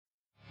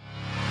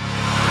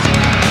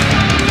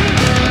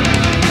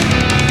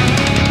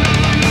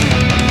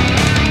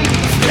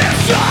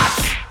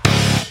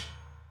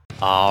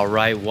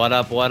right, what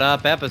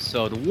up?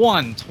 Episode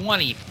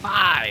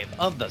 125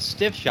 of the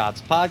Stiff Shots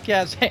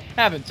podcast. Hey,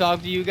 haven't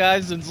talked to you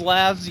guys since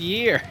last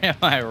year. Am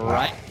I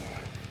right?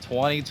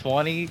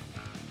 2020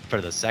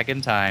 for the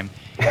second time,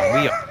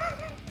 and we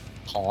are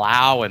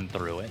plowing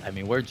through it. I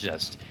mean, we're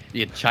just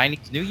the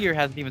Chinese New Year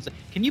hasn't even.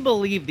 Can you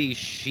believe these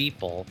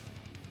sheeple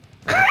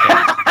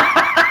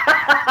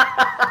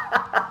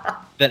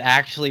that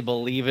actually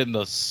believe in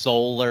the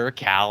solar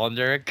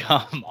calendar?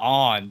 Come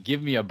on,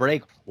 give me a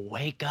break.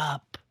 Wake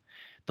up.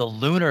 The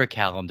lunar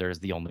calendar is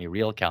the only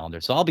real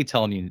calendar. So I'll be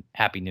telling you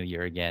Happy New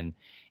Year again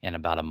in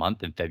about a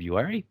month in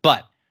February.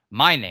 But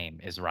my name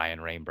is Ryan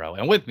Rainbow.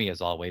 And with me,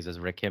 as always, is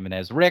Rick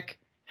Jimenez. Rick,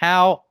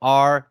 how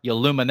are you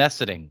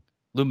luminescing?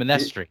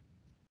 Luminestry.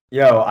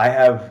 Yo, I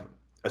have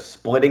a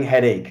splitting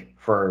headache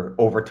for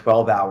over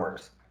 12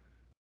 hours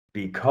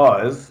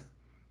because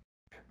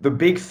the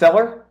Big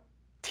Seller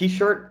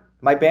t-shirt,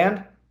 my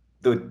band,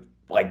 the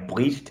like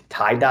bleached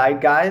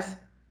tie-dyed guys,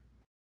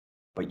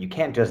 but you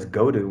can't just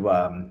go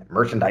to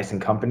merchandising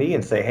company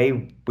and say,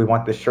 hey, we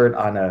want this shirt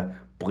on a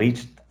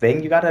bleached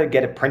thing. You got to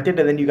get it printed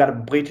and then you got to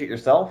bleach it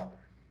yourself.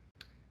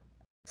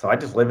 So I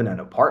just live in an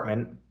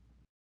apartment,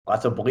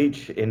 lots of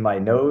bleach in my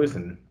nose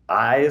and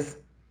eyes,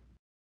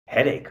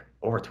 headache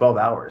over 12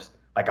 hours.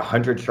 Like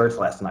 100 shirts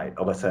last night,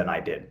 Alyssa and I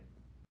did.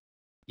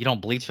 You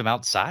don't bleach them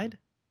outside?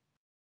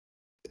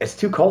 It's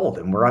too cold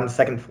and we're on the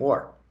second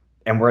floor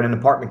and we're in an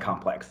apartment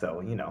complex.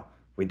 So,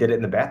 we did it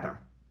in the bathroom.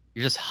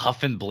 You're just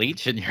huffing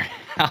bleach in your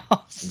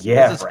house?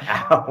 Yeah, for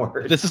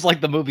hours. This is like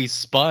the movie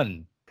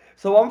Spun.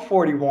 So I'm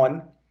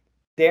 41.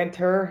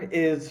 Danter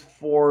is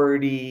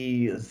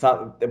 40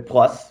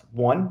 plus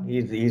one.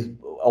 He's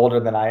older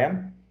than I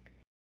am.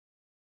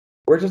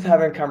 We're just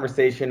having a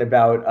conversation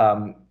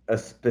about a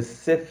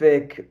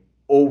specific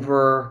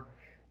over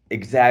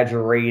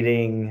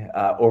exaggerating,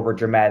 over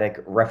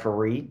dramatic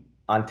referee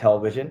on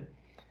television.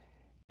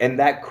 And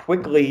that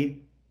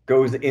quickly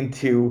goes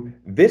into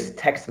this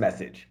text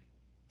message.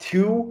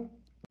 Two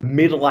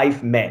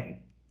midlife men,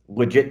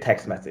 legit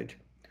text message.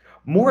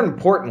 More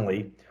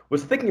importantly,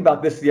 was thinking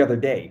about this the other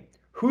day.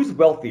 Who's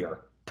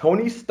wealthier,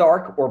 Tony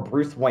Stark or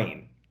Bruce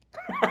Wayne?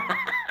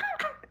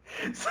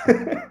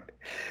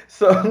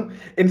 So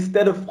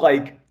instead of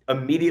like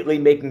immediately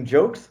making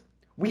jokes,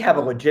 we have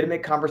a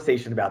legitimate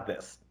conversation about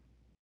this.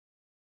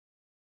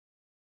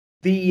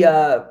 The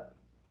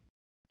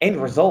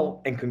end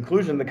result and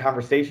conclusion of the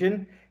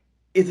conversation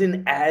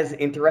isn't as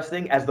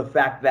interesting as the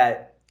fact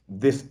that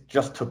this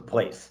just took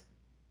place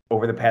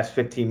over the past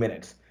 15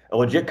 minutes. A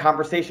legit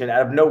conversation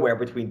out of nowhere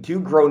between two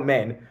grown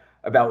men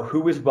about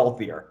who is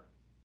wealthier.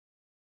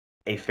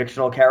 A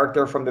fictional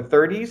character from the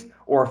 30s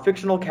or a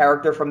fictional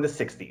character from the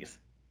 60s.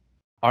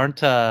 Aren't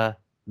the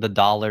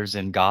dollars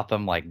in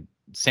Gotham like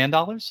sand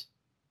dollars?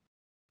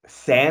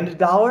 Sand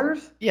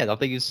dollars? Yeah, don't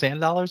they use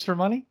sand dollars for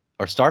money?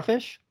 Or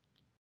starfish?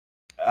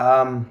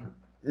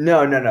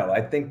 No.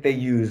 I think they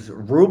use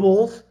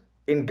rubles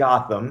in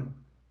Gotham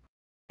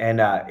and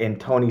in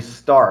Tony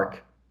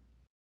Stark.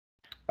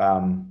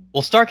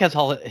 Well, Stark has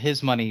all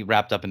his money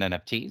wrapped up in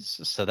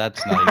NFTs, so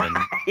that's not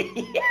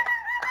even.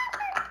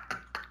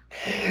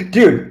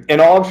 Dude,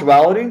 in all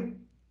actuality,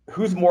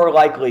 who's more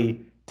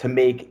likely to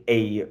make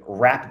a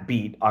rap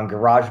beat on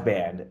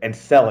GarageBand and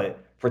sell it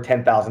for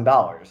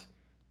 $10,000?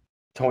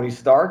 Tony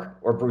Stark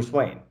or Bruce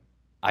Wayne?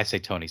 I say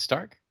Tony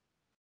Stark.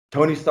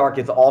 Tony Stark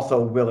is also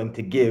willing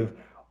to give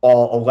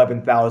all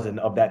 11,000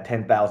 of that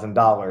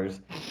 $10,000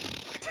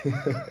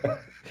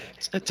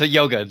 to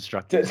yoga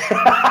instructor.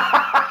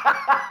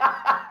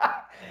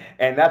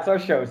 And that's our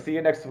show. See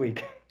you next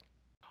week.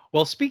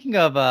 Well, speaking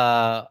of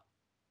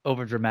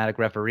overdramatic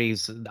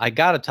referees, I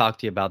got to talk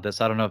to you about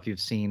this. I don't know if you've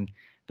seen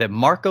that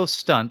Marco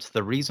Stunt,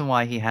 the reason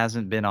why he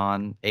hasn't been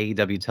on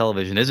AEW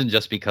television isn't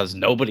just because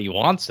nobody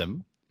wants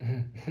him.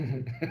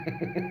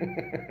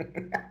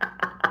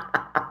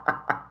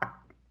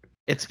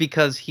 It's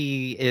because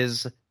he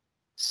is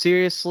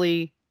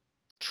seriously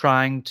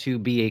trying to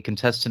be a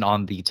contestant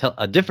on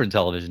a different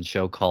television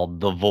show called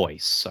The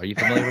Voice. Are you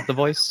familiar with The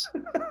Voice?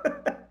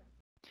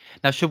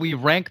 Now, should we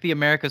rank the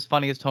America's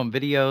Funniest Home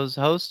Videos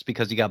hosts?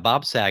 Because you got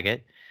Bob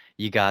Saget,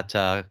 you got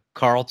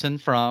Carlton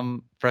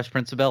from Fresh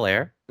Prince of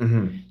Bel-Air,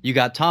 You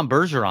got Tom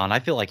Bergeron. I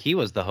feel like he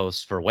was the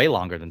host for way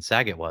longer than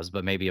Saget was,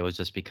 but maybe it was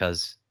just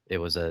because it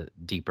was a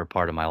deeper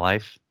part of my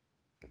life.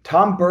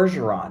 Tom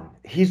Bergeron,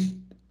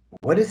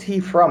 what is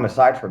he from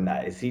aside from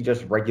that? Is he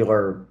just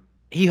regular?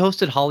 He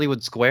hosted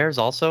Hollywood Squares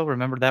also.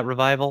 Remember that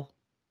revival?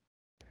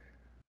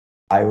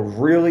 I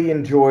really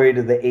enjoyed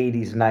the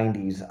 80s,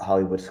 90s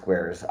Hollywood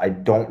Squares. I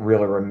don't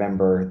really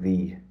remember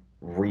the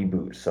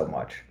reboot so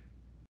much.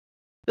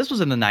 This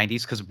was in the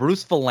 90s because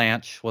Bruce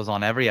Valanche was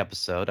on every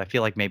episode. I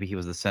feel like maybe he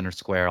was the center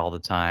square all the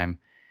time.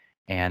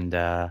 And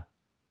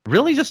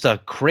really just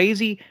a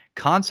crazy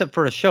concept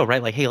for a show,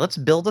 right? Like, hey, let's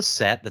build a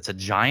set that's a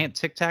giant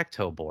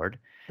tic-tac-toe board.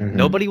 Mm-hmm.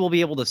 Nobody will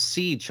be able to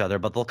see each other,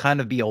 but they'll kind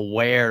of be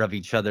aware of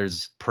each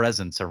other's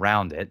presence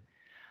around it.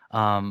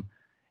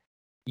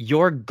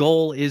 Your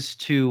goal is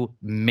to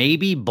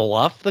maybe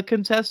bluff the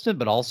contestant,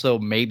 but also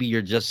maybe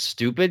you're just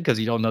stupid because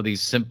you don't know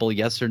these simple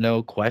yes or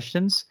no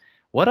questions.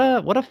 What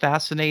a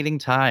fascinating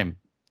time.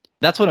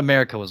 That's when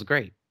America was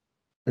great.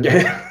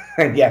 Yeah,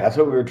 yeah, that's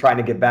what we were trying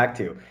to get back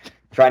to.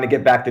 Trying to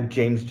get back to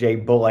James J.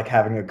 Bullock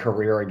having a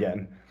career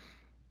again.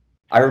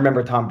 I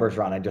remember Tom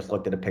Bergeron. I just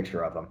looked at a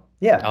picture of him.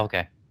 Yeah,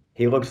 Okay.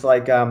 he looks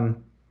like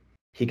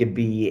he could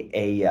be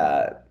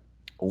a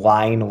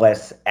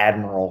lineless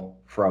admiral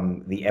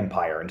from the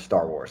Empire in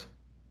Star Wars.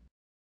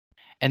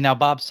 And now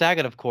Bob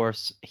Saget, of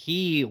course,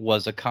 he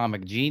was a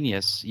comic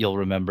genius, you'll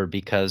remember,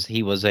 because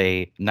he was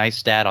a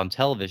nice dad on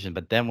television,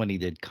 but then when he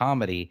did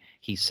comedy,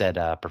 he said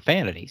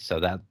profanity. So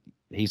that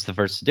he's the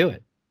first to do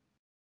it.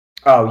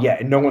 Oh yeah,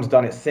 and no one's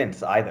done it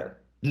since either.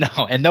 No,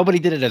 and nobody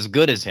did it as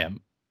good as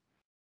him.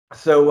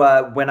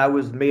 So when I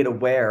was made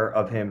aware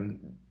of him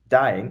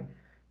dying,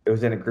 it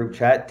was in a group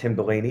chat. Tim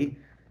Delaney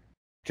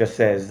just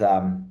says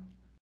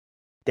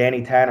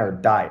Danny Tanner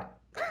died.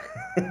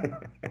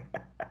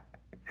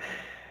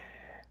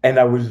 And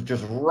I was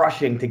just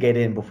rushing to get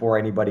in before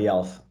anybody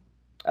else.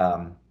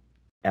 Um,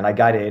 and I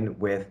got in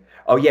with,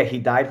 oh yeah, he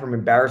died from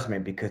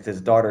embarrassment because his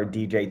daughter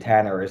DJ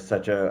Tanner is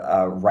such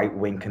a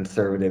right-wing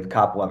conservative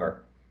cop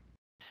lover.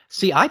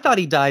 See, I thought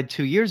he died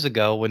 2 years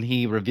ago when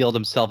he revealed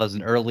himself as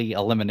an early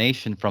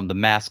elimination from The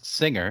Masked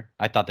Singer.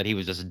 I thought that he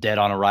was just dead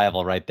on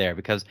arrival right there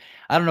because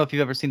I don't know if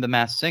you've ever seen The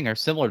Masked Singer,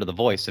 similar to The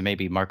Voice, and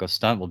maybe Marco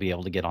Stunt will be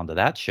able to get onto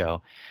that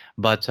show.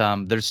 But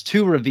there's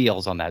two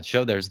reveals on that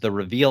show. There's the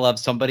reveal of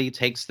somebody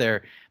takes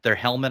their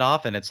helmet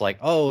off and it's like,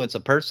 oh, it's a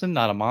person,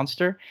 not a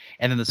monster.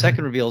 And then the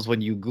second reveal is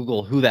when you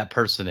Google who that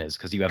person is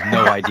because you have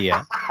no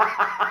idea.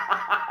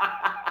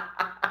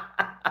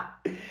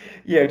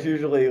 Yeah, it's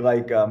usually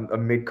like a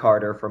Mid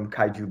Carter from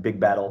Kaiju Big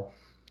Battle.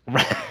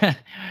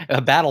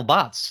 Battle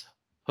Bots,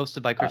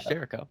 hosted by Chris Uh,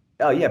 Jericho.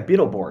 oh yeah,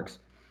 Beetleborgs.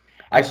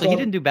 I Actually, he saw.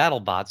 didn't do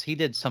BattleBots. He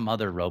did some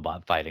other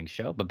robot fighting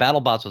show, but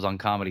BattleBots was on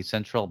Comedy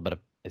Central, but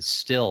it's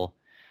still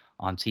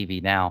on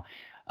TV now.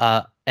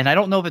 And I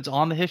don't know if it's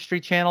on the History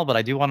Channel, but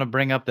I do want to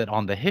bring up that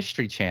on the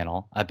History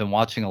Channel, I've been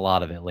watching a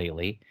lot of it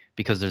lately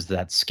because there's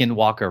that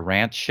Skinwalker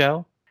Ranch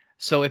show.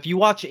 So if you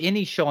watch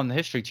any show on the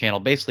History Channel,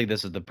 basically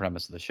this is the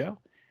premise of the show.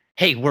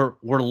 Hey, we're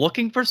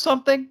looking for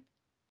something.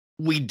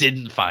 We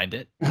didn't find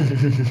it.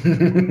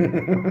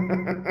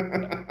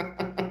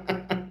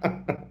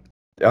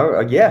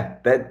 Oh yeah,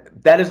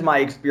 that is my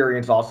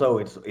experience. Also,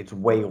 it's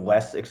way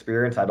less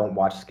experience. I don't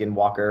watch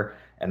Skinwalker,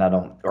 and I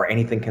don't or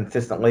anything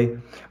consistently.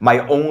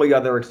 My only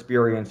other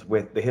experience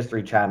with the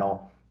History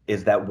Channel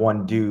is that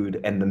one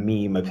dude and the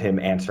meme of him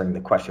answering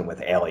the question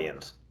with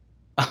aliens.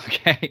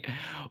 Okay.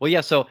 Well,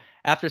 yeah. So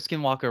after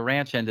Skinwalker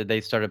Ranch ended,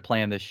 they started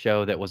playing this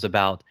show that was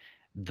about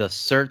the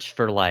search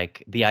for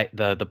like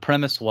the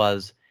premise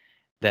was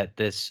that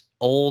this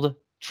old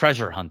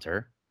treasure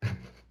hunter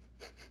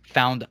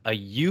found a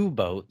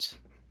U-boat,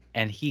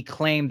 and he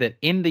claimed that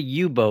in the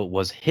U-boat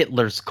was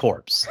Hitler's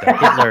corpse. That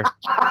Hitler.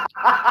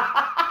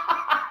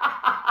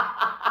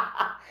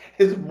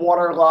 His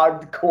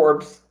waterlogged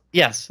corpse.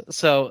 Yes.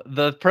 So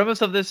the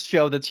premise of this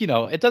show that's,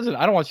 it doesn't,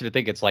 I don't want you to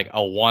think it's like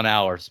a 1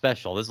 hour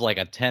special. This is like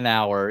a 10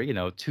 hour,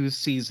 2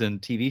 season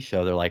TV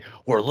show. They're like,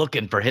 we're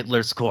looking for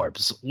Hitler's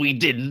corpse. We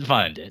didn't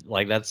find it.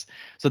 Like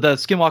so the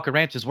Skinwalker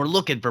Ranch is, we're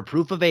looking for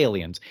proof of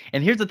aliens.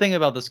 And here's the thing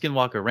about the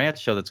Skinwalker Ranch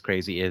show that's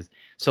crazy is,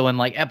 so in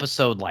like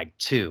episode like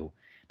 2,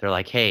 they're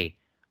like, hey,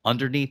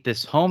 underneath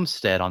this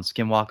homestead on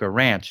Skinwalker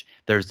Ranch,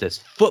 there's this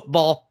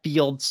football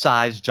field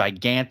sized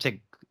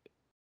gigantic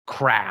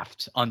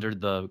craft under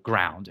the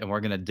ground and we're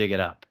going to dig it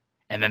up.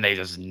 And then they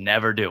just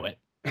never do it.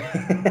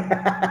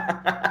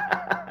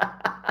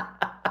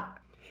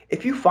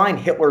 If you find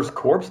Hitler's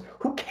corpse,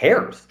 who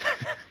cares?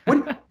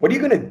 What are you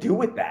gonna do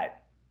with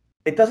that?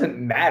 It doesn't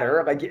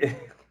matter. Like,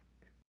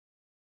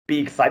 be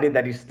excited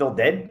that he's still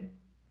dead.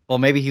 Well,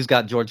 maybe he's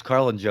got George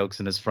Carlin jokes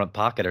in his front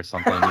pocket or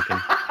something. You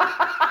can.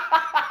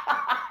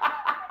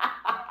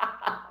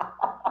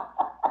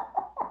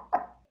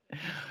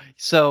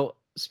 So,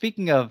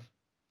 speaking of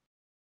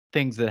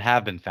things that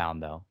have been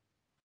found, though,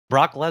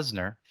 Brock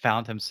Lesnar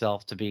found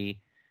himself to be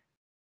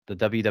the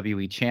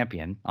WWE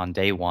champion on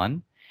day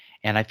one.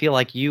 And I feel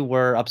like you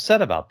were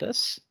upset about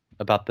this,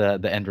 about the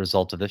end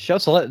result of this show.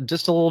 So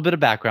just a little bit of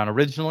background.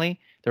 Originally,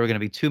 there were going to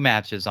be two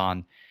matches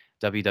on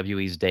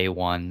WWE's day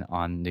one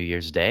on New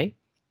Year's Day.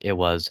 It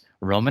was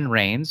Roman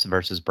Reigns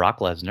versus Brock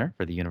Lesnar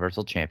for the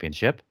Universal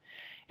Championship.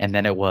 And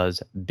then it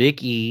was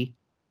Big E,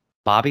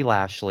 Bobby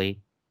Lashley,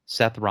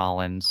 Seth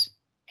Rollins,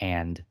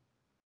 and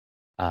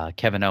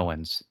Kevin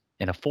Owens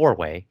in a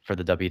four-way for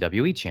the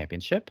WWE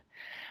Championship.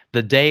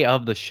 The day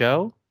of the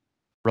show,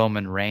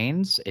 Roman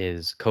Reigns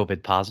is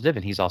COVID positive,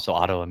 and he's also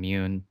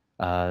autoimmune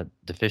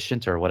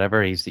deficient or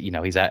whatever. He's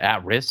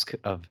at risk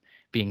of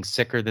being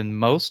sicker than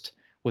most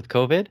with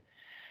COVID.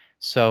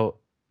 So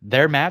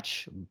their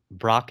match,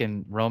 Brock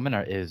and Roman,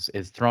 is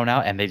thrown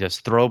out, and they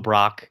just throw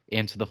Brock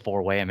into the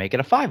four-way and make it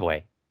a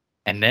five-way,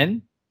 and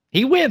then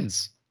he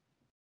wins.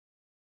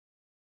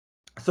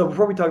 So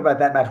before we talk about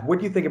that match, what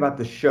do you think about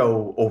the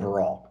show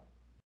overall?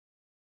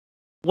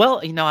 Well,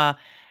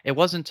 it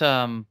wasn't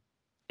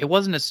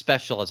as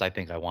special as I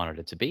think I wanted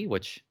it to be,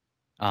 which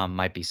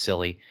might be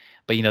silly.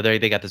 But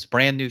they got this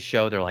brand new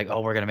show. They're like,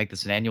 oh, we're gonna make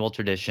this an annual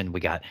tradition. We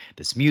got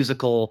this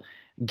musical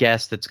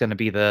guest that's gonna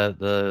be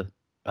the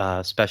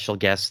special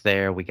guest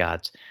there. We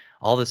got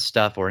all this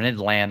stuff. We're in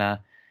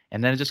Atlanta,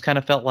 and then it just kind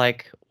of felt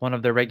like one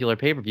of their regular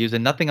pay-per-views,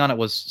 and nothing on it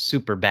was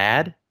super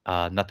bad.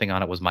 Nothing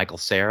on it was Michael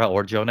Cera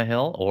or Jonah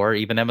Hill or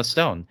even Emma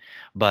Stone.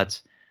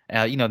 But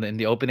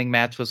the opening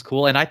match was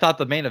cool, and I thought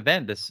the main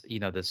event, this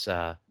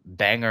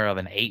banger of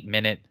an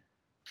 8-minute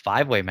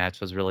five-way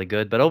match, was really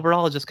good. But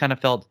overall, it just kind of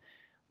felt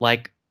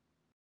like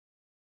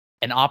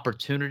an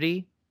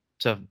opportunity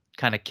to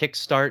kind of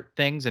kickstart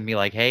things and be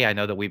like, hey, I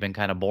know that we've been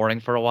kind of boring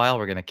for a while.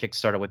 We're going to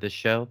kickstart it with this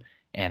show,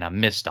 and a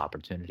missed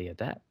opportunity at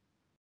that.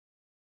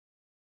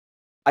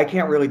 I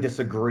can't really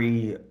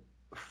disagree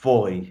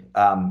fully.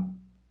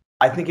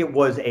 I think it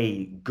was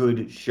a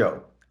good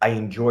show. I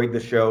enjoyed the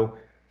show.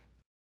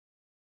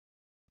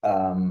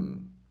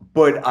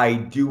 But I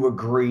do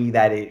agree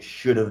that it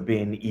should have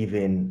been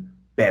even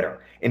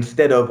better.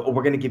 Instead of, oh,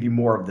 we're going to give you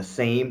more of the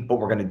same, but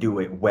we're going to do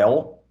it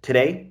well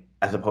today,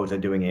 as opposed to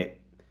doing it,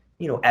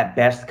 at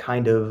best,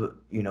 kind of,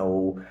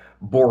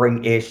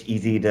 boring-ish,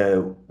 easy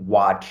to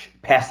watch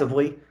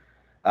passively.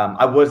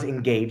 I was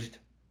engaged,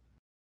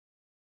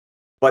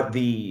 but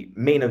the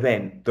main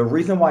event, the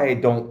reason why I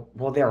don't,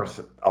 well, there are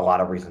a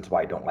lot of reasons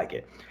why I don't like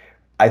it.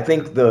 I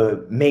think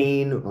the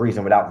main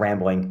reason, without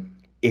rambling,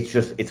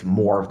 it's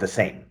more of the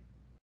same.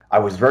 I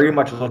was very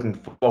much looking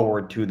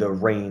forward to the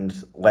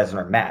Reigns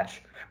Lesnar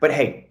match, but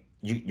hey,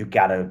 you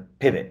gotta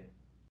pivot.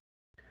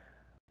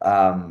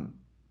 Um,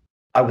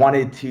 I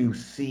wanted to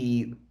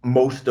see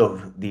most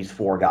of these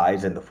four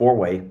guys in the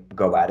four-way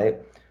go at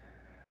it,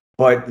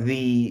 but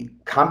the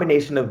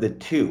combination of the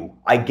two,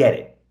 I get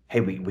it. Hey,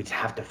 we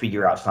have to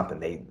figure out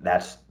something.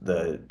 That's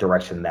the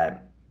direction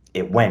that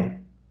it went.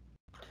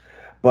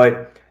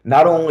 But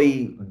not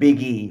only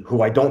Big E,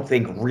 who I don't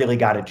think really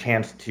got a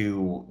chance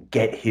to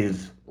get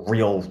his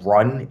real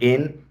run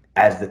in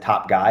as the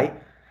top guy,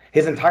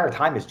 his entire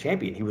time as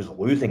champion, he was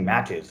losing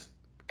matches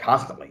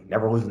constantly,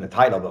 never losing the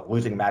title, but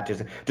losing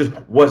matches, just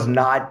was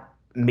not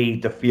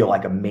made to feel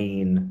like a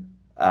main,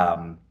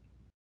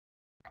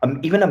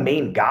 even a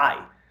main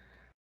guy.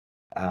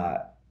 Uh,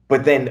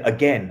 but then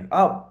again,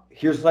 oh,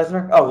 here's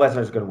Lesnar. Oh,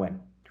 Lesnar's going to win,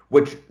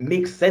 which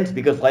makes sense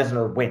because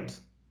Lesnar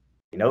wins.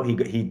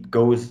 He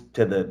goes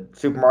to the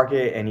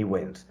supermarket and he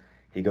wins.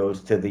 He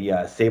goes to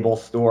the Sable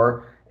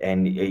store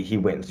and he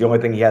wins. The only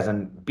thing he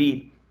hasn't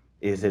beat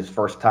is his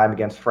first time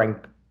against Frank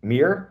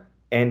Mir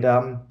and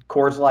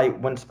Coors Light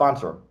when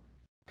sponsor.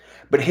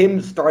 But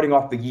him starting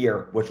off the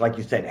year, which, like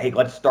you said, hey,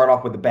 let's start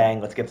off with a bang.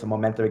 Let's get some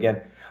momentum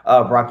again.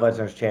 Brock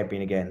Lesnar's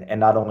champion again. And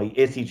not only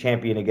is he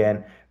champion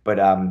again, but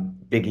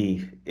Big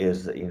E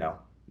is,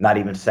 not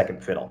even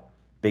second fiddle.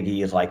 Big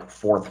E is like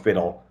fourth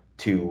fiddle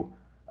to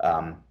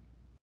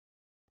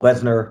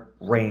Lesnar,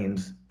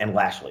 Reigns, and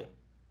Lashley.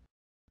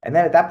 And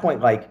then at that point,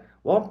 like,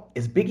 well,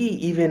 is Big E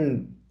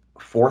even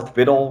fourth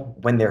fiddle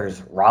when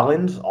there's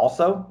Rollins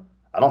also?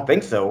 I don't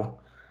think so.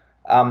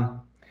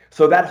 Um,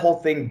 so that whole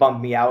thing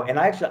bummed me out, and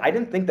I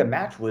didn't think the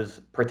match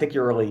was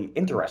particularly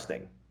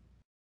interesting.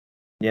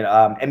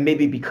 And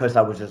maybe because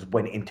I was just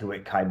went into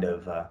it kind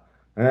of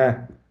eh,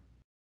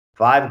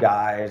 five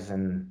guys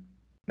and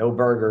no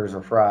burgers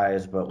or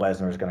fries, but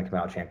Lesnar is going to come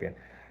out champion.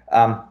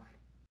 Um,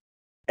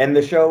 and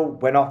the show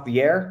went off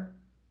the air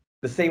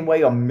the same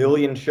way a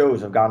million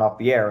shows have gone off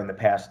the air in the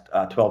past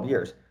 12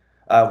 years.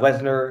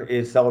 Lesnar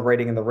is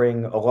celebrating in the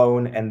ring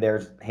alone, and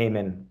there's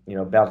Heyman,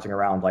 bouncing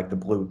around like the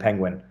blue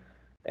penguin.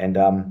 And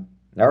all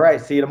right,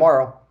 see you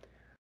tomorrow.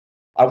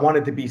 I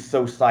wanted to be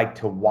so psyched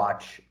to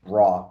watch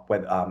Raw.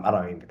 When I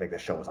don't even think the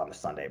show was on a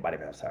Sunday; it might have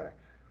been a Saturday.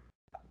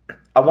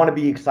 I want to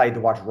be excited to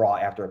watch Raw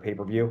after a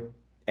pay-per-view.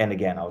 And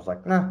again, I was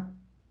like, nah,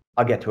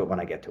 I'll get to it when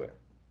I get to it.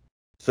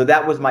 So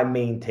that was my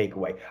main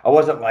takeaway. I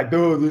wasn't like,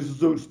 oh, this is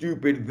so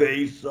stupid.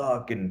 They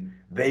suck and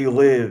they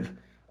live.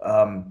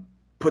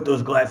 Put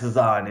those glasses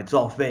on. It's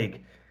all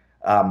fake.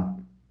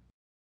 Um,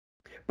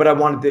 but I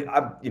wanted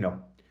to,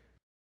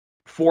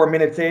 4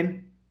 minutes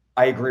in,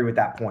 I agree with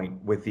that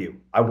point with you.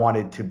 I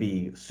wanted to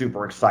be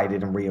super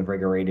excited and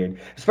reinvigorated,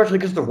 especially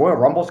because the Royal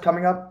Rumble's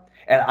coming up.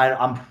 And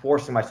I'm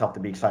forcing myself to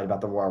be excited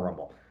about the Royal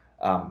Rumble.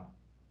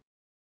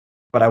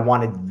 But I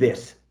wanted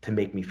this to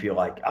make me feel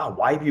like, oh,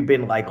 why have you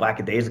been like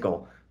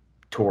lackadaisical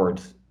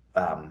towards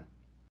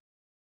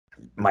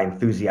my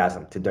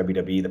enthusiasm to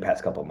WWE the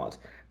past couple of months?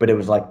 But it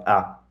was like,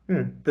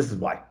 this is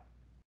why.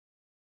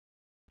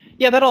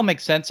 Yeah, that all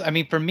makes sense. I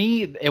mean, for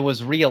me, it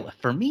was real.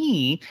 For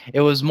me,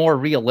 it was more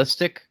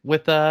realistic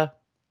with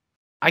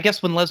I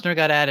guess when Lesnar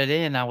got added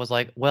in, I was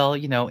like, well,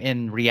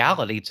 in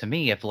reality, to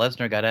me, if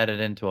Lesnar got added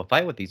into a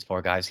fight with these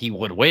four guys, he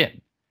would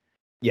win.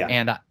 Yeah.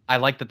 And I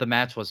liked that the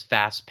match was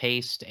fast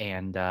paced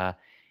and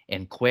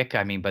quick.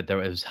 I mean, but there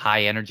was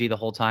high energy the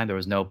whole time. There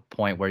was no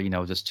point where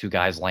just two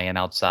guys laying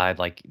outside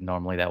like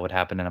normally that would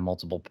happen in a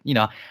multiple.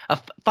 A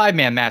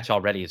five-man match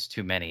already is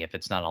too many if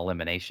it's not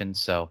elimination.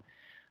 So,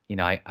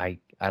 I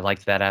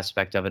liked that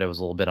aspect of it. It was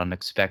a little bit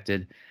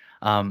unexpected.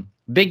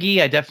 Big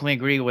E, I definitely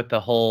agree with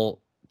the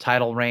whole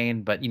title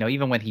reign, but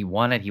even when he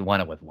won it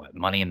with what,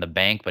 Money in the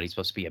Bank, but he's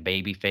supposed to be a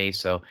baby face,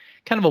 so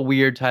kind of a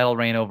weird title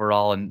reign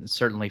overall and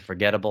certainly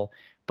forgettable.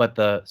 But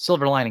the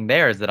silver lining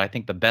there is that I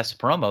think the best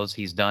promos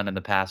he's done in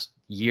the past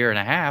year and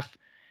a half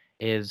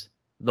is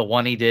the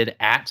one he did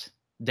at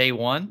day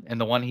one and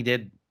the one he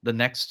did the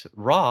next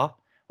Raw,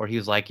 where he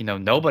was like,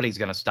 nobody's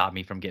going to stop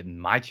me from getting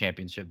my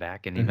championship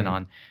back. And even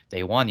on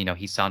day one,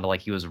 he sounded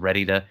like he was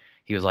ready to,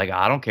 he was like,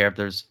 I don't care if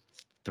there's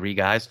 3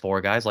 guys,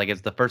 4 guys. Like,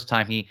 it's the first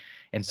time he,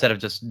 instead of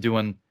just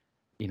doing,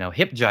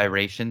 hip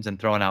gyrations and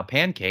throwing out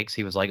pancakes,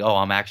 he was like, oh,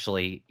 I'm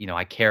actually,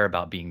 I care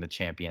about being the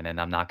champion and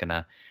I'm not going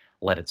to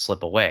let it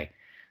slip away.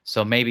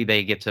 So maybe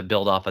they get to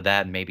build off of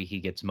that and maybe he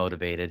gets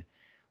motivated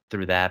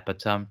through that.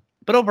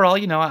 But overall,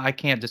 I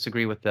can't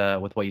disagree with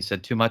what you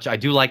said too much. I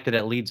do like that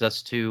it leads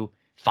us to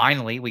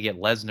finally we get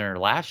Lesnar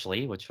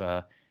Lashley, which is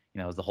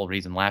the whole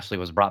reason Lashley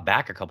was brought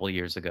back a couple of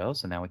years ago.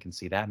 So now we can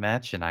see that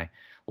match, and I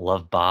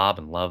love Bob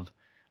and love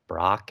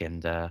Brock,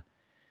 and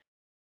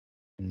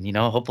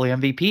hopefully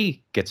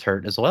MVP gets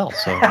hurt as well.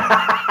 So,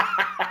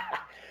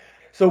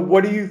 so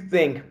what do you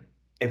think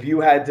if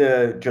you had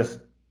to just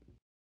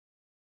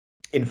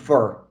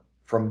infer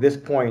from this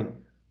point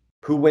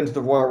who wins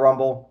the Royal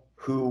Rumble,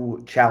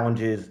 who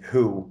challenges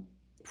who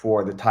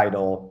for the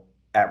title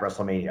at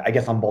WrestleMania? I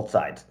guess on both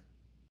sides.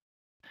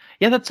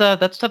 Yeah,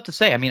 that's tough to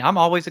say. I mean, I'm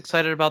always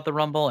excited about the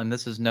Rumble, and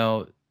this is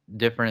no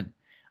different.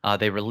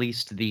 They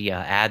released the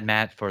ad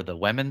mat for the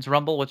Women's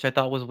Rumble, which I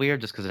thought was weird,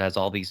 just because it has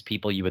all these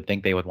people you would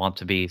think they would want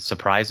to be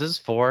surprises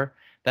for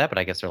that. But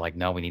I guess they're like,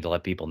 no, we need to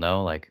let people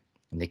know, like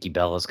Nikki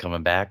Bella's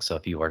coming back. So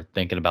if you were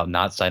thinking about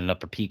not signing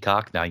up for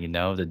Peacock, now you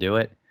know to do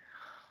it.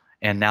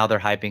 And now they're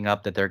hyping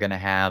up that they're going to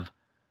have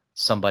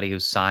somebody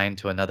who's signed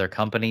to another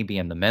company be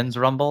in the Men's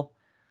Rumble.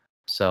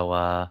 So,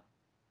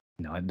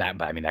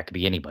 that could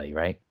be anybody,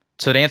 right?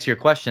 So to answer your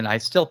question, I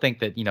still think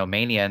that,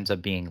 Mania ends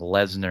up being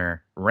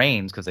Lesnar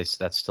Reigns because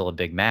that's still a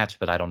big match,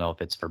 but I don't know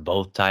if it's for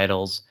both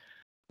titles.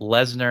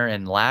 Lesnar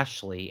and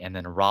Lashley, and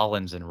then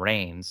Rollins and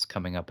Reigns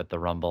coming up at the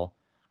Rumble.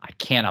 I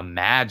can't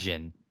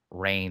imagine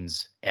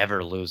Reigns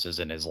ever loses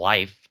in his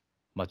life,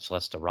 much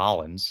less to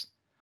Rollins,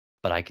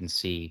 but I can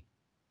see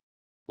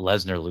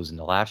Lesnar losing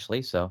to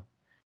Lashley.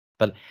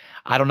 But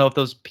I don't know if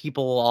those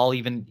people will all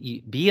even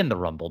be in the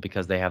Rumble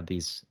because they have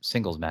these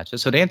singles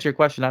matches. So to answer your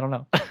question, I don't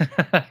know.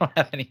 I don't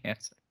have any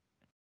answer.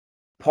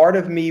 Part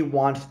of me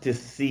wants to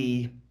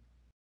see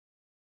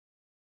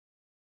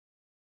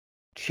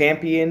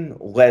champion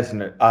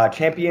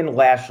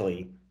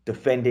Lashley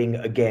defending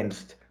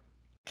against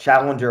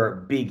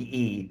challenger Big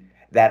E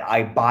that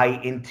I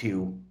buy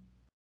into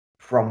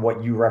from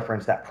what you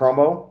referenced that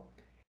promo,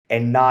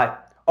 and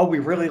not, oh, we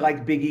really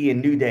liked Big E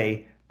and New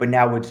Day, but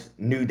now it's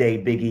New Day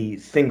Big E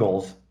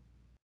singles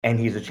and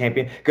he's a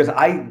champion. Because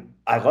I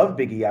love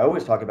Big E. I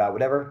always talk about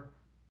whatever.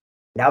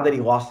 Now that he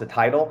lost the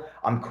title,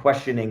 I'm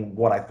questioning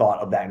what I thought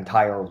of that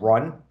entire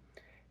run.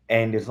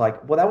 And it's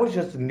like, well, that was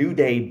just New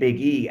Day Big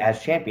E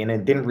as champion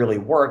and it didn't really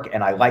work.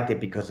 And I liked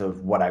it because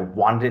of what I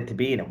wanted it to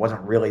be. And it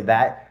wasn't really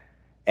that.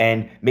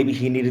 And maybe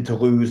he needed to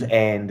lose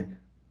and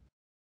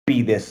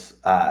be this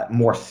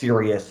more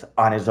serious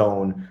on his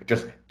own,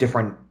 just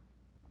different.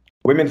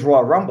 Women's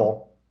Royal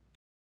Rumble,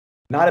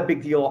 not a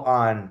big deal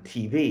on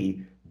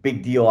TV,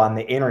 big deal on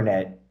the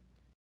internet.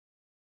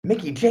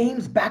 Mickie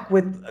James back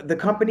with the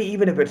company,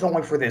 even if it's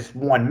only for this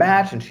one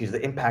match and she's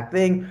the Impact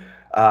thing.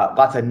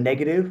 Lots of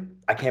negative.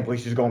 I can't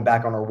believe she's going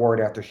back on her word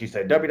after she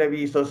said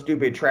WWE so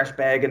stupid, trash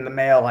bag in the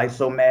mail, I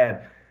so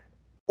mad.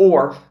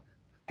 Or,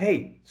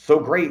 hey, so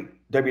great,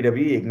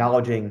 WWE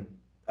acknowledging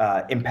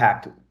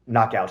Impact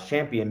Knockouts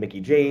champion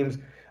Mickie James,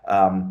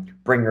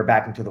 bring her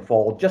back into the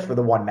fold just for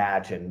the one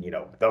match, and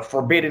the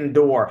Forbidden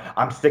Door.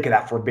 I'm sick of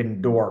that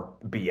Forbidden Door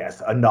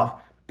BS.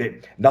 Enough.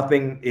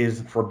 Nothing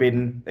is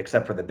forbidden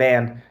except for the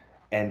band,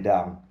 and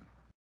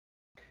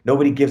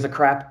nobody gives a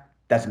crap.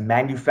 That's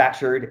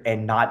manufactured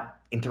and not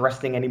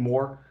interesting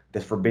anymore.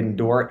 This Forbidden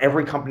Door.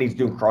 Every company's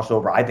doing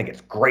crossover. I think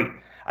it's great.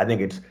 I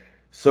think it's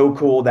so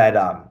cool that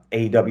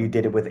AEW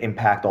did it with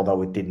Impact,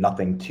 although it did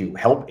nothing to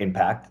help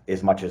Impact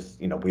as much as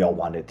we all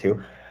wanted it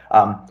to.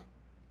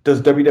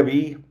 Does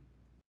WWE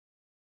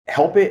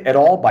help it at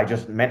all by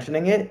just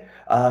mentioning it?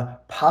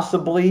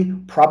 Possibly,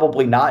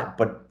 probably not.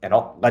 But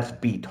let's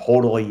be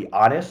totally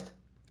honest,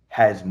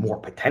 has more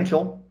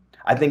potential.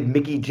 I think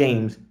Mickie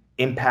James,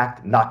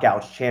 Impact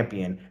Knockouts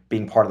champion,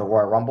 being part of the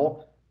Royal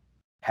Rumble,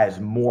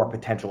 has more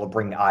potential of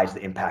bringing eyes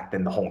to Impact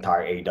than the whole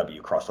entire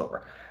AEW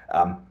crossover.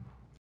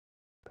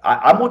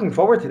 I'm looking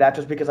forward to that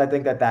just because I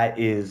think that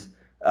is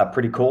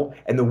pretty cool.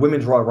 And the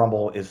Women's Royal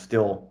Rumble is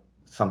still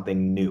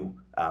something new.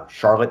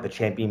 Charlotte, the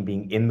champion,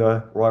 being in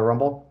the Royal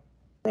Rumble,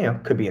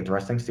 could be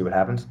interesting. See what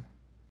happens.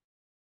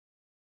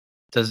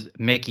 Does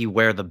Mickie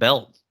wear the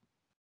belt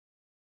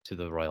to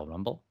the Royal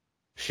Rumble?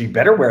 She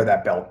better wear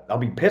that belt. I'll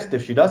be pissed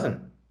if she doesn't.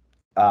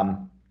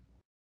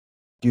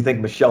 Do you think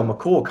Michelle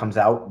McCool comes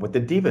out with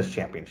the Divas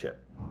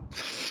Championship?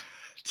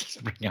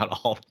 Just bring out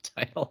all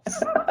the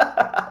titles.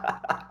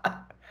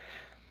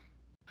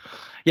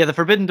 Yeah, the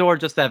Forbidden Door,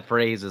 just that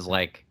phrase is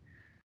like,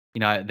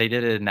 They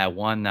did it in that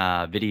one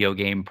video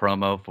game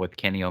promo with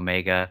Kenny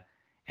Omega,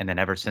 and then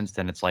ever since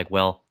then, it's like,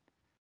 well,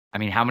 I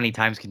mean, how many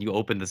times can you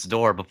open this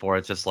door before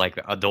it's just like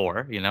a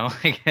door?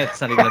 Like, it's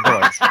not even a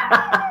door.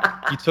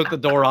 You took the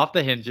door off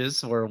the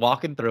hinges. We're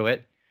walking through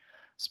it.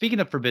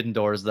 Speaking of forbidden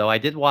doors, though, I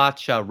did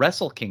watch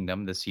Wrestle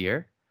Kingdom this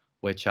year,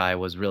 which I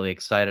was really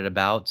excited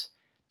about.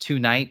 2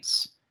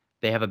 nights.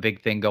 They have a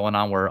big thing going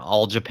on where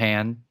All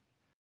Japan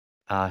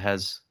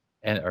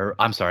or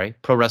I'm sorry,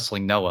 Pro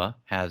Wrestling Noah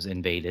has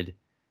invaded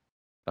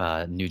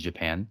New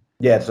Japan.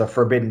 Yeah, it's a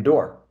forbidden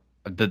door.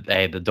 The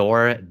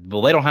door.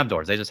 Well, they don't have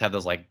doors. They just have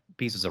those like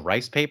pieces of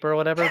rice paper or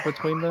whatever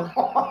between the.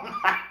 Oh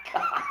my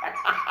god!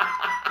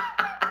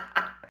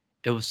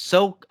 It was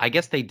so. I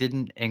guess they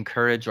didn't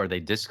encourage or they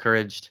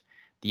discouraged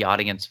the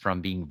audience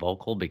from being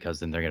vocal because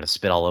then they're going to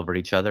spit all over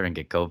each other and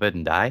get COVID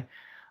and die.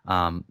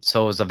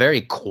 So it was a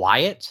very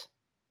quiet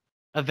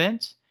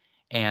event,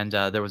 and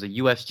there was a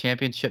U.S.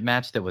 Championship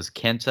match that was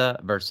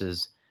Kenta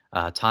versus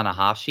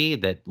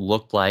Tanahashi that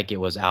looked like it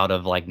was out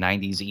of like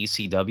 90s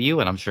ECW,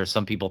 and I'm sure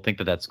some people think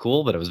that that's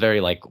cool, but it was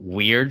very like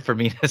weird for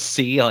me to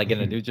see like in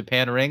a New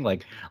Japan ring,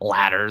 like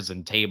ladders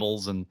and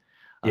tables and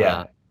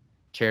Yeah.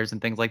 chairs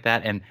and things like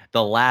that. And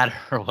the ladder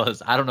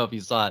was, I don't know if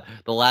you saw it,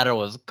 the ladder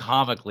was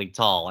comically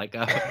tall, like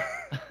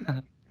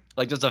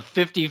like just a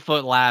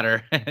 50-foot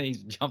ladder, and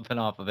he's jumping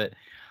off of it.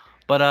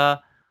 But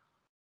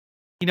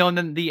and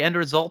then the end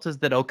result is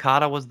that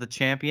Okada was the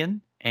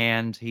champion,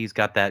 and he's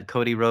got that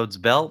Cody Rhodes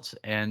belt,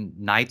 and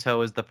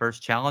Naito is the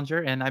first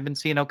challenger. And I've been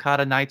seeing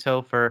Okada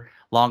Naito for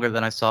longer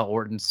than I saw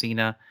Orton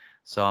Cena,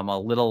 so I'm a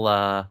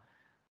little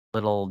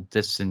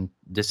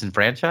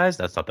disenfranchised.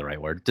 That's not the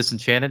right word.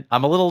 Disenchanted.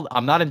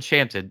 I'm not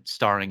enchanted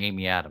starring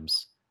Amy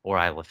Adams or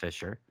Isla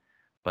Fisher,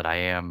 but I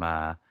am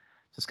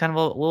just kind of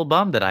a little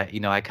bummed that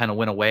I kind of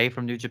went away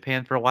from New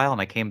Japan for a while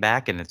and I came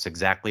back and it's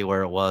exactly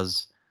where it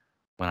was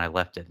when I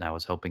left it, and I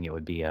was hoping it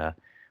would be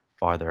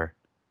farther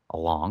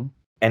along.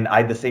 And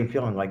I had the same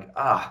feeling like,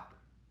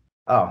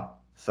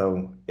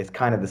 so it's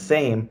kind of the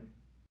same,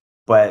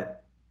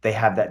 but they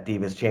have that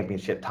Divas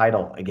Championship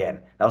title again.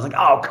 And I was like,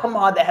 oh, come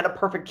on, they had a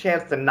perfect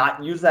chance to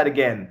not use that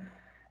again.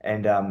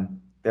 And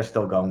they're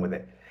still going with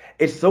it.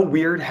 It's so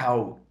weird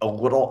how a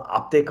little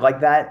optic like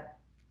that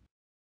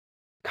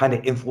kind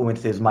of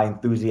influences my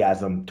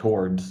enthusiasm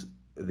towards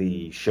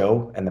the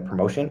show and the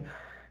promotion.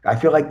 I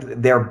feel like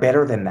they're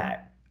better than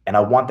that. And I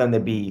want them to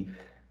be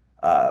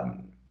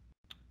um,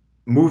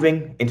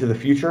 moving into the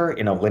future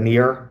in a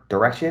linear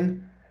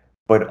direction,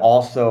 but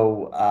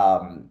also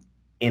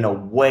in a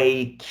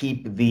way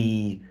keep I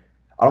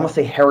don't want to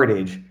say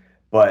heritage,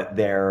 but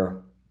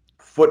their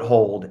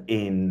foothold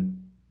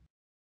in,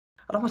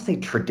 I don't want to say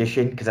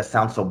tradition because that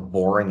sounds so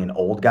boring and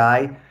old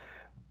guy,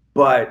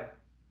 but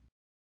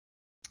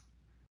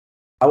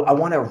I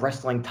want a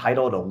wrestling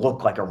title to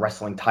look like a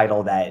wrestling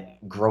title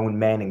that grown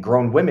men and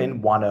grown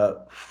women want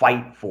to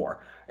fight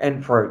for.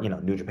 And for,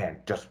 New Japan,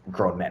 just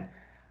grown men.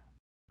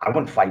 I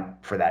wouldn't fight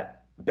for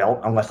that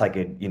belt unless I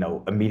could,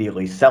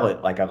 immediately sell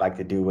it like I like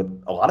to do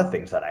with a lot of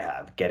things that I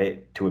have. Get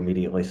it to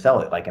immediately sell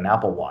it, like an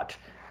Apple Watch,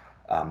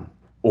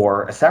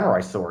 or a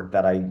samurai sword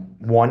that I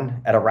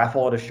won at a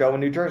raffle at a show in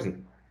New Jersey.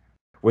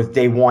 With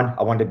day one,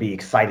 I wanted to be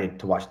excited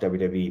to watch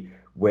WWE.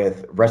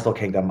 With Wrestle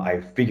Kingdom,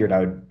 I figured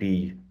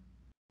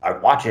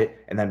I'd watch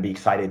it and then be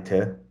excited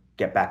to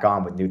get back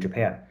on with New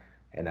Japan,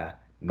 and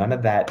none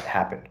of that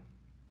happened.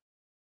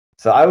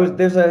 So I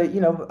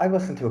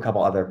listen to a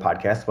couple other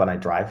podcasts when I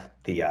drive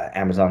the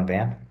Amazon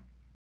van.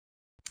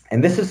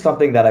 And this is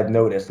something that I've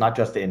noticed, not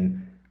just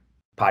in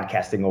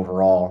podcasting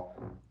overall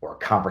or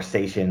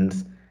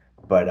conversations,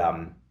 but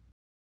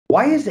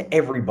why is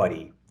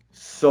everybody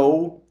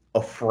so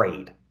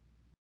afraid?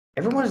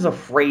 Everyone is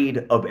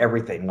afraid of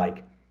everything.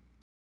 Like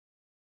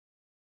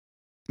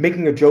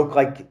making a joke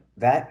like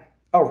that,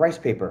 oh, rice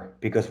paper,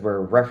 because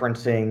we're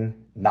referencing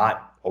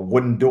not a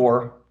wooden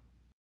door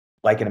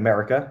like in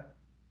America.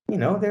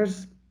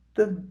 There's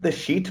the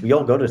sheets. We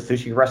all go to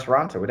sushi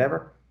restaurants or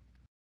whatever.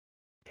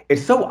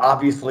 It's so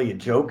obviously a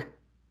joke.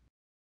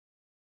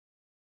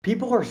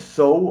 People are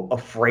so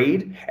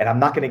afraid, and I'm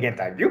not going to get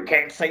that. You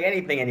can't say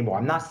anything anymore.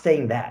 I'm not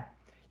saying that.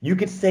 You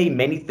could say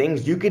many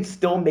things. You could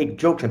still make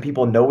jokes, and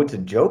people know it's a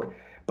joke.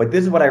 But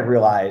this is what I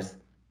realized,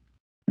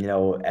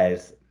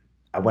 as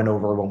I went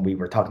over when we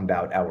were talking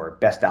about our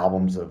best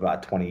albums of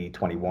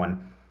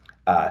 2021.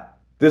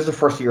 This is the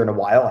first year in a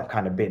while I've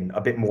kind of been a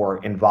bit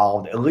more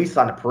involved, at least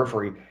on the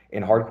periphery,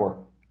 in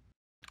hardcore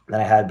than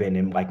I had been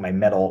in like my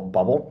metal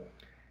bubble.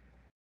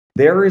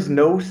 There is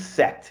no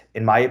sect,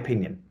 in my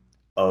opinion,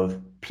 of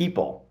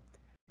people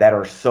that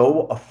are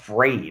so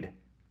afraid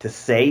to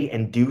say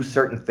and do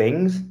certain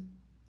things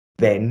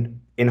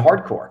than in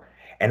hardcore.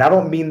 And I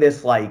don't mean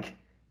this like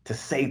to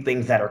say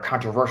things that are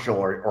controversial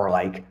or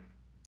like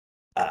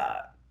uh,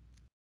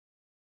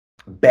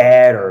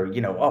 bad or,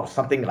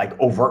 something like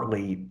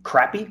overtly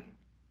crappy.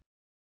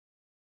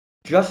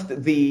 Just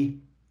if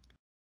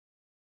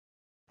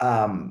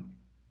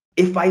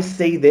I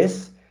say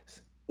this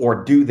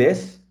or do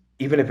this,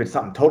 even if it's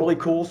something totally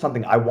cool,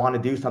 something I want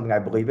to do, something I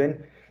believe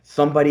in,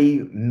 somebody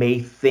may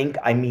think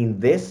I mean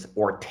this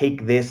or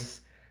take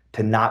this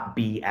to not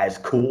be as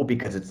cool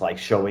because it's like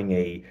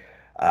showing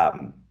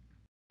um,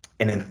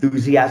 an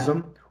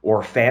enthusiasm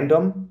or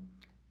fandom,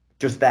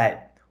 just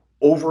that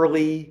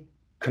overly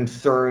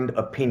concerned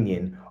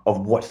opinion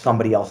of what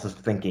somebody else is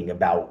thinking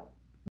about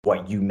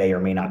what you may or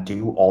may not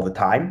do all the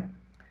time.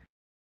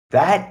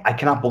 That I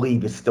cannot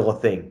believe is still a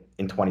thing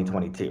in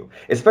 2022,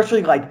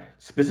 especially like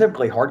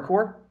specifically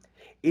hardcore.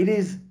 It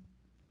is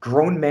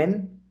grown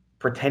men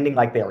pretending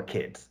like they are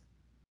kids.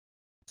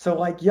 So,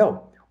 like,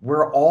 yo,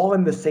 we're all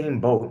in the same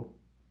boat.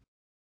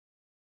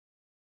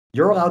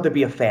 You're allowed to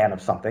be a fan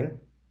of something.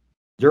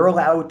 You're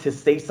allowed to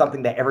say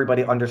something that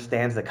everybody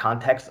understands the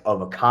context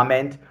of a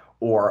comment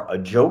or a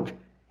joke,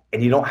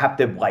 and you don't have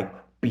to like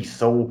be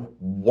so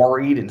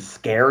worried and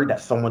scared that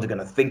someone's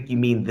gonna think you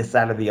mean this,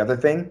 that, or the other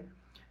thing.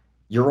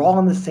 You're all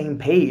on the same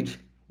page.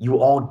 You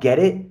all get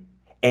it.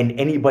 And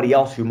anybody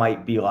else who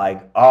might be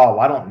like, oh,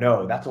 I don't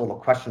know, that's a little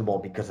questionable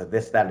because of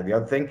this, that, or the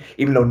other thing,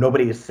 even though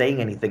nobody is saying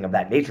anything of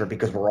that nature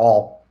because we're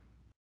all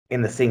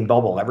in the same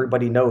bubble.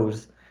 Everybody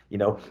knows,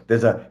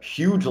 there's a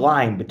huge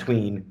line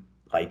between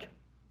like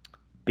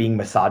being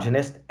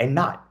misogynist and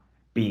not,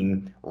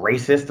 being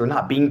racist or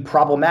not, being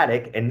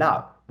problematic and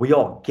not. We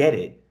all get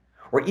it.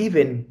 Or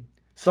even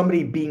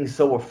somebody being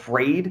so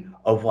afraid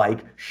of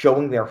like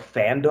showing their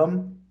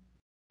fandom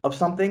of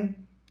something.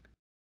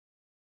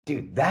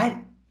 Dude,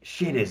 that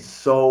shit is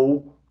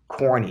so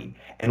corny.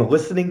 And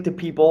listening to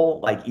people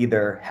like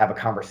either have a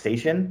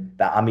conversation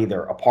that I'm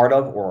either a part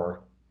of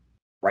or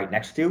right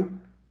next to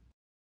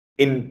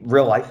in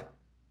real life,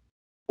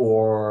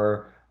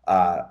 or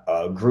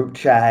a group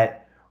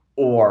chat,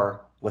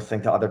 or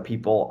listening to other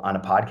people on a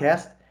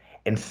podcast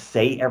and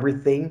say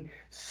everything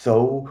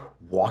so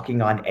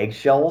walking on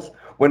eggshells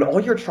when all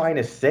you're trying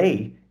to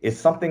say is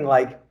something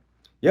like,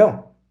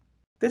 yo,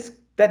 this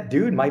that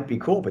dude might be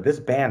cool, but this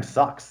band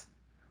sucks.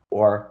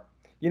 Or,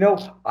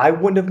 I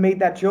wouldn't have made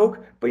that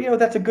joke, but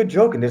that's a good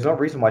joke, and there's no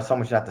reason why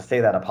someone should have to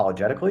say that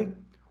apologetically.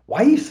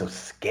 Why are you so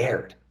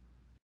scared?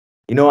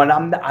 And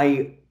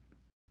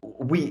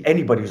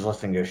anybody who's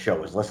listening to a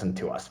show has listened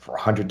to us for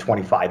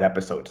 125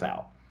 episodes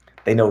now.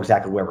 They know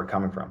exactly where we're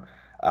coming from.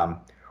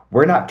 Um,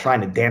 we're not trying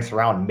to dance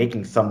around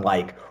making some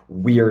like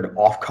weird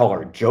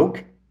off-color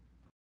joke.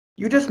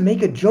 You just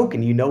make a joke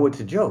and you know it's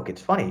a joke.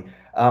 It's funny.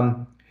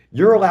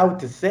 You're allowed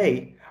to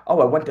say,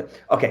 "Oh,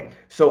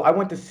 so I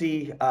went to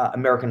see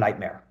American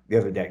Nightmare the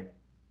other day.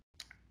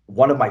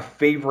 One of my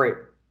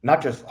favorite,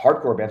 not just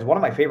hardcore bands, one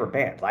of my favorite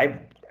bands. I have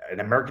an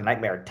American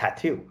Nightmare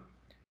tattoo.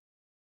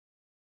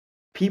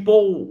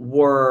 People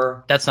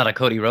were That's not a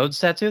Cody Rhodes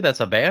tattoo. That's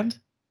a band.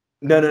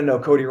 No, no, no.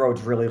 Cody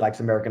Rhodes really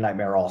likes American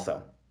Nightmare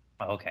also.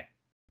 Oh, okay.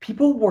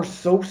 People were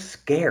so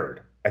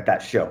scared at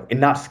that show, and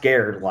not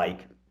scared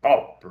like,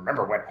 oh,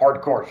 remember when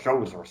hardcore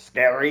shows were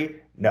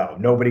scary? No,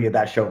 nobody at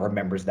that show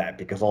remembers that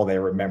because all they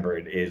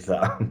remembered is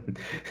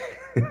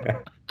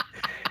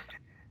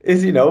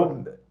is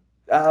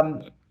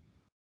um,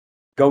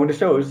 going to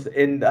shows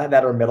in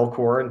that are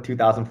metalcore in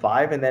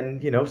 2005, and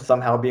then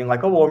somehow being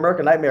like, oh well,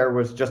 American Nightmare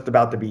was just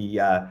about to be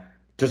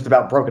just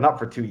about broken up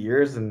for 2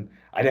 years, and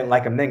I didn't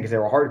like them then because they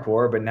were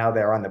hardcore, but now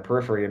they're on the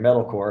periphery of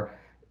metalcore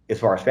as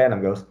far as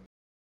fandom goes.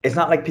 It's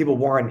not like people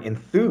weren't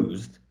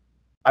enthused.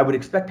 I would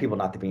expect people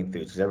not to be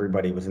enthused because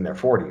everybody was in their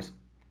 40s.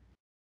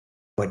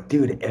 But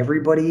dude,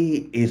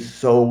 everybody is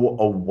so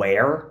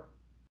aware,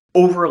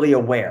 overly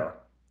aware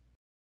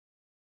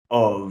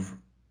of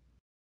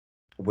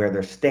where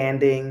they're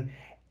standing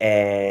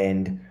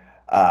and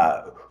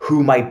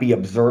who might be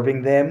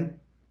observing them,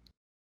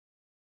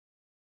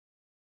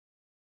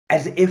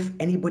 as if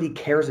anybody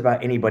cares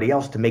about anybody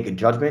else to make a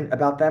judgment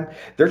about them.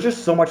 There's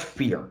just so much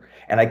fear.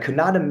 And I could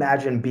not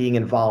imagine being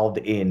involved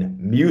in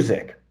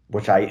music,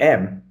 which I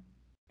am,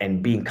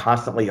 and being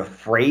constantly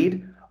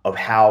afraid of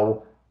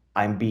how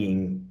I'm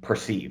being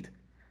perceived,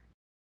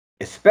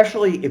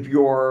 especially if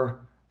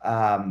you're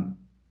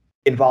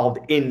involved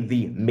in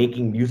the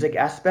making music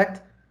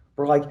aspect.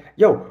 We're like,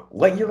 yo,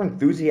 let your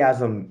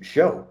enthusiasm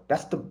show.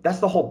 That's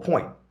the whole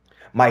point.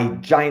 My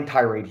giant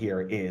tirade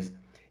here is,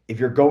 if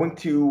you're going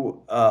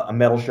to a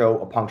metal show,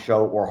 a punk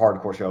show, or a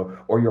hardcore show,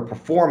 or you're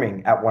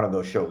performing at one of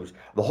those shows,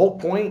 the whole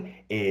point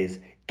is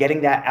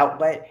getting that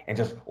outlet and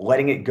just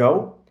letting it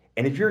go.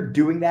 And if you're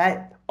doing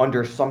that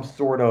under some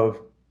sort of,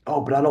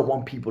 oh, but I don't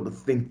want people to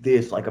think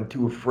this, like I'm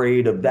too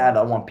afraid of that.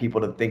 I don't want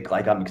people to think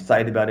like I'm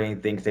excited about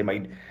anything because they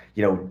might,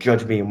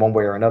 judge me in one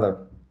way or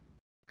another.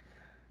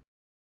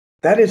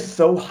 That is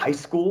so high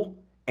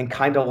school and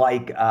kind of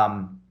like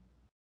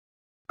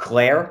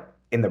Claire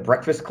in the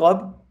Breakfast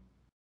Club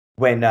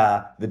when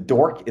the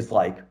dork is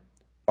like,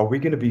 are we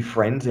going to be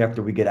friends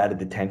after we get out of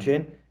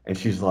detention? And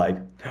she's like,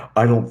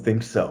 I don't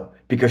think so,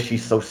 because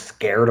she's so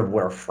scared of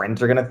what her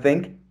friends are going to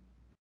think.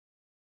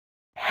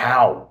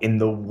 How in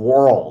the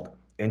world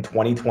in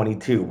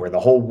 2022, where the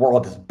whole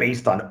world is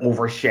based on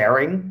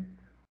oversharing,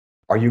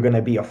 are you going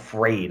to be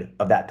afraid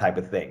of that type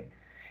of thing?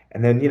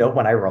 And then,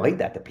 when I relate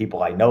that to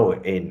people I know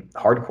in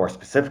hardcore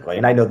specifically,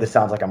 and I know this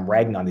sounds like I'm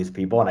ragging on these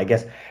people, and I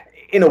guess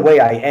in a way,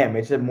 I am.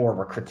 It's just more of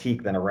a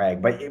critique than a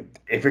rag. But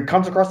if it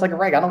comes across like a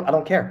rag, I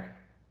don't care.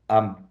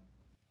 I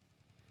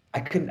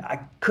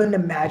couldn't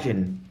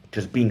imagine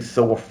just being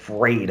so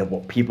afraid of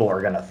what people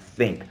are gonna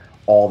think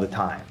all the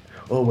time.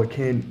 Oh, I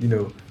can't, I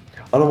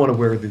don't want to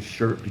wear this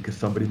shirt because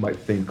somebody might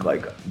think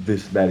like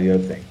this, that, the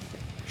other thing.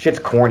 Shit's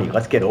corny.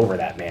 Let's get over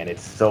that, man.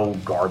 It's so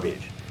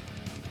garbage.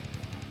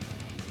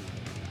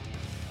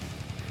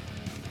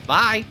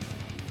 Bye.